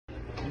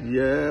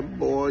Yeah,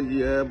 boy,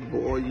 yeah,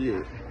 boy,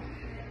 yeah.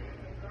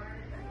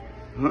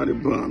 Honey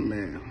Bun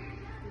Man.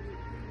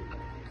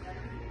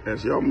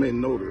 As y'all may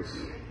notice,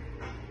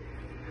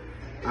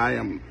 I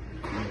am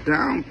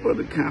down for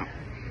the count.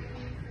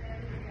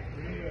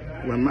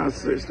 When my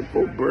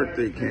 64th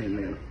birthday came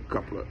in a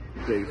couple of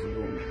days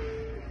ago,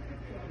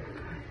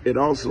 it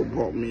also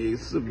brought me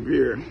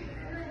severe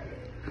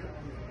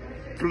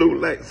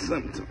flu-like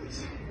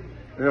symptoms.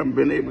 I haven't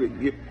been able to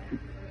get.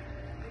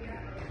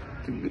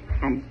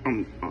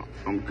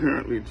 I'm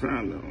currently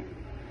trying to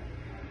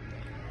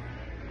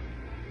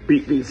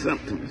beat these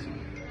symptoms,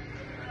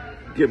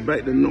 get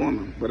back to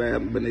normal, but I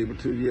haven't been able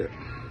to yet.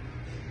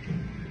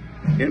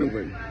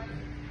 Anyway,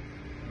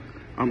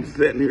 I'm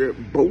sitting here at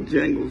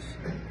Bojangles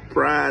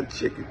Fried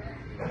Chicken,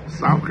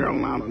 South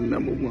Carolina,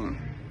 #1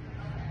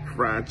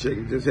 fried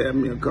chicken. Just had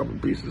me a couple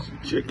pieces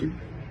of chicken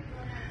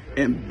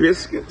and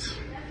biscuits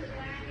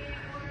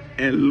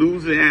and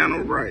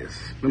Louisiana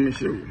rice. Let me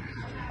show you.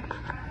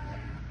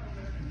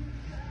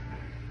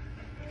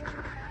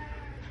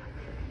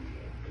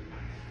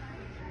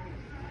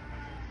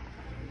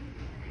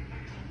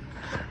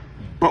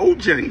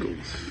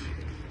 Bojangles.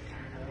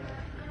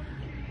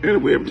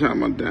 Anyway, every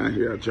time I'm down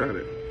here, I try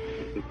to.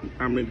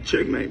 I mean, the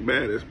chicken ain't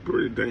bad. It's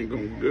pretty dang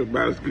good,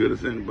 about as good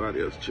as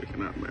anybody else's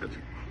chicken, I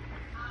imagine.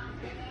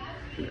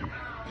 Yeah.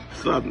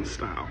 Southern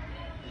style.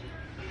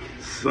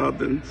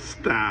 Southern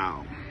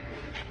style.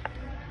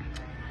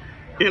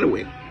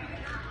 Anyway,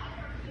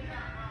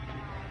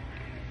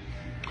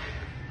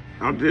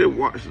 I did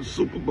watch the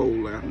Super Bowl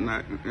last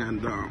night,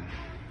 and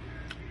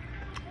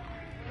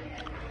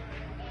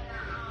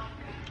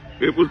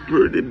it was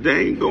pretty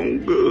dang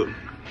good.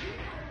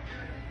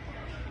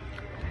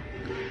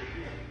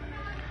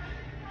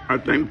 I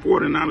think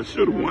 49ers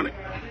should have won it.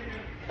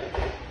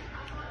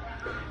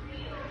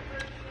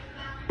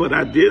 But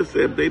I did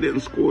say if they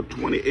didn't score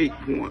 28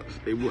 points,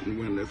 they wouldn't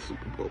win that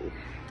Super Bowl.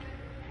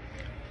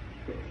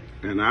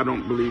 And I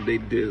don't believe they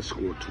did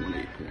score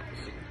 28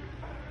 points.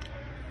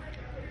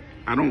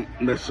 I don't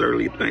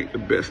necessarily think the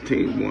best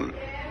team won.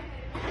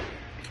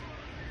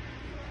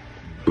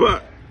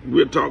 But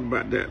we'll talk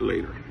about that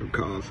later,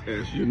 because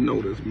as you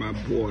notice, my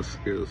voice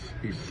is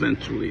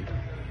essentially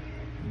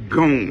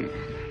gone.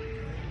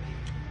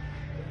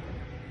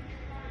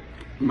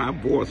 My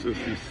voice is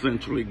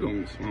essentially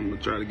gone, so I'm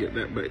gonna try to get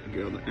that back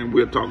together. And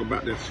we'll talk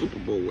about that Super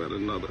Bowl at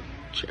another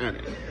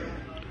chatting.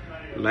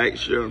 Like,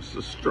 share, and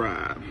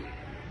subscribe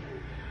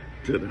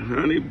to the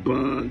Honey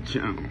Bun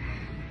channel.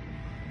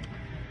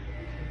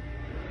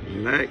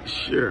 Like,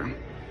 share,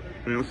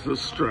 and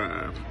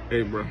subscribe,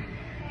 hey bro,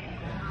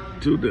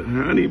 to the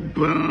Honey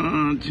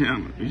Bun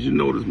channel. As you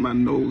notice, my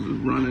nose is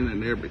running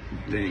and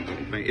everything.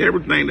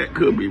 Everything that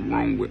could be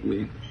wrong with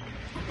me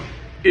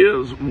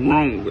is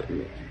wrong with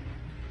me.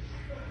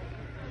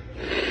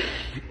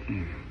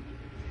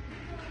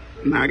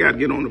 Now I gotta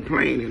get on the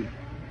plane in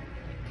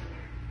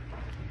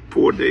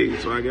 4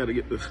 days, so I gotta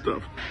get this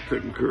stuff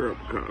taken care of,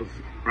 because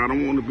I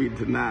don't want to be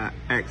denied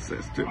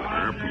access to the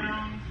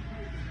airplane.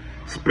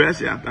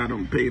 Especially after I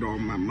done paid all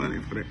my money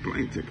for that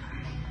plane ticket.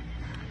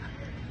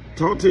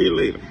 Talk to you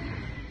later.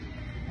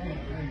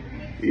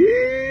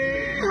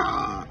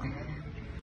 Yeah.